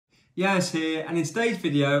Yiannis here, and in today's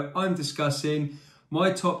video I'm discussing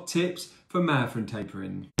my top tips for marathon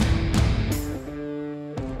tapering.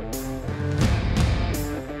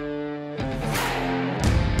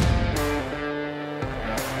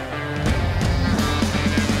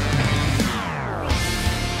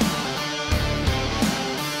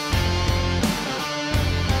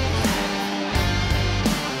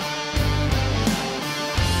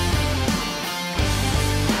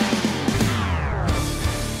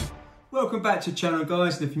 Welcome back to the channel,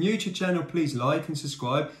 guys, and if you're new to the channel, please like and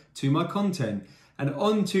subscribe to my content. And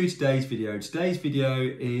on to today's video. Today's video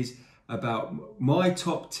is about my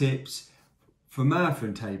top tips for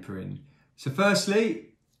marathon tapering. So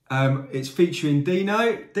firstly, it's featuring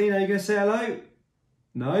Dino. Dino, you gonna say hello?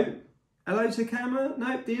 No? Hello to the camera?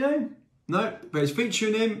 No, Dino? No, but it's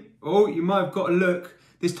featuring him. Oh, you might have got a look.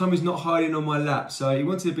 This time he's not hiding on my lap. So he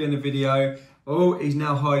wanted to be in the video. Oh, he's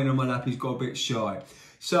now hiding on my lap. He's got a bit shy.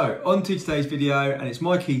 So, on to today's video, and it's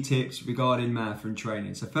my key tips regarding marathon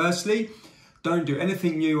training. So firstly, don't do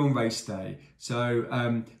anything new on race day. So,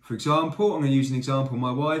 for example, I'm going to use an example.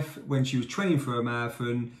 My wife, when she was training for a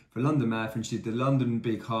marathon, for London Marathon, she did the London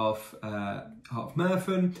Big Half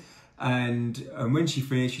Marathon, and when she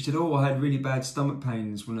finished, she said, "Oh, I had really bad stomach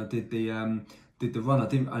pains when I did the run.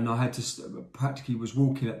 I had to practically was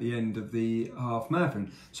walking at the end of the half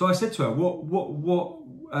marathon." So I said to her,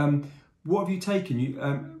 "What have you taken?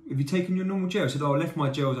 Have you taken your normal gel?" I said, "Oh, I left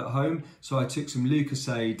my gels at home, so I took some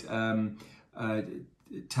Lucozade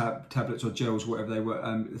tablets or gels, whatever they were.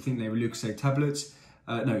 I think they were Lucozade tablets.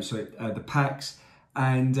 The packs,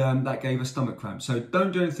 and that gave her stomach cramps." So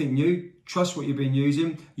don't do anything new. Trust what you've been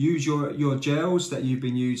using. Use your gels that you've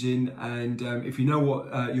been using, and if you know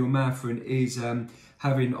what your marathon is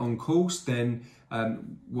having on course, then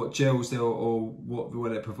what gels or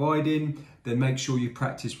what they're providing, then make sure you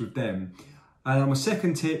practice with them. And my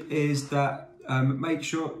second tip is that make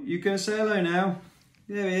sure you're going to say hello now.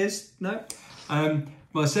 There he is. No.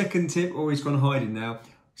 My second tip, he's gone hiding now.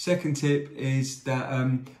 Second tip is that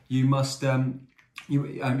you must if you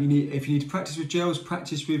need to practice with gels,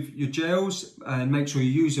 practice with your gels and make sure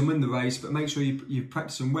you use them in the race, but make sure you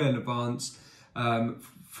practice them well in advance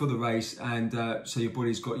for the race, and so your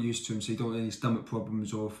body's got used to them, so you don't have any stomach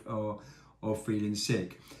problems or feeling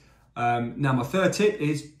sick. Now my third tip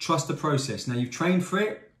is trust the process. Now you've trained for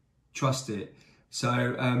it, trust it.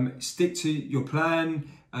 So stick to your plan,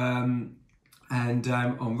 and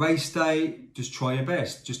on race day, just try your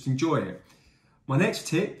best, just enjoy it. My next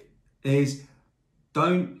tip is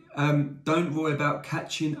don't worry about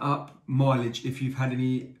catching up mileage if you've had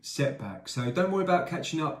any setbacks. So don't worry about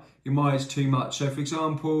catching up your mileage too much. So for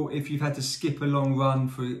example, if you've had to skip a long run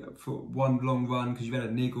for one long run because you've had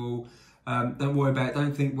a niggle, don't worry about it.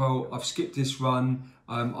 Don't think, well, I've skipped this run,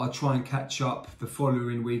 I'll try and catch up the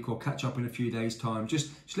following week or catch up in a few days' time.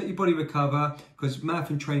 Just let your body recover, because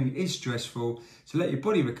marathon training is stressful. So let your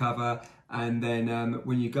body recover, and then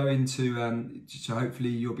when you go into, so hopefully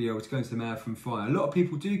you'll be able to go into the marathon fine. A lot of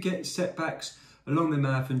people do get setbacks along the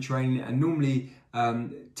marathon training, and normally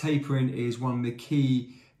tapering is one of the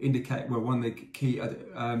key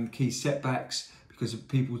key setbacks, because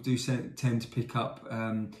people do tend to pick up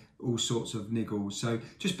all sorts of niggles. So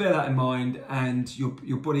just bear that in mind, and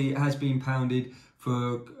your body has been pounded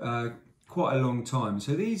for quite a long time.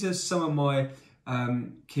 So these are some of my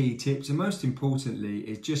key tips, and most importantly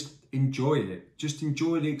is just enjoy it. Just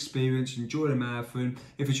enjoy the experience, enjoy the marathon.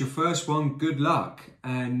 If it's your first one, good luck,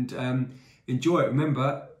 and enjoy it.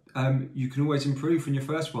 Remember, you can always improve from your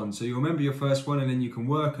first one. So you remember your first one, and then you can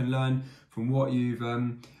work and learn from what you've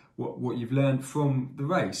learned from the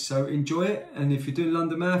race. So enjoy it, and if you're doing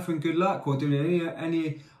London Marathon, good luck, or doing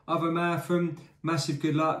any other marathon, massive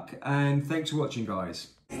good luck, and thanks for watching, guys.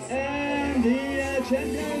 And the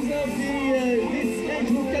champions of this age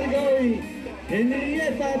group category,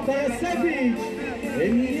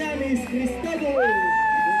 Yiannis, Christodoulou,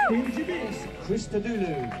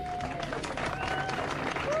 Christodoulou.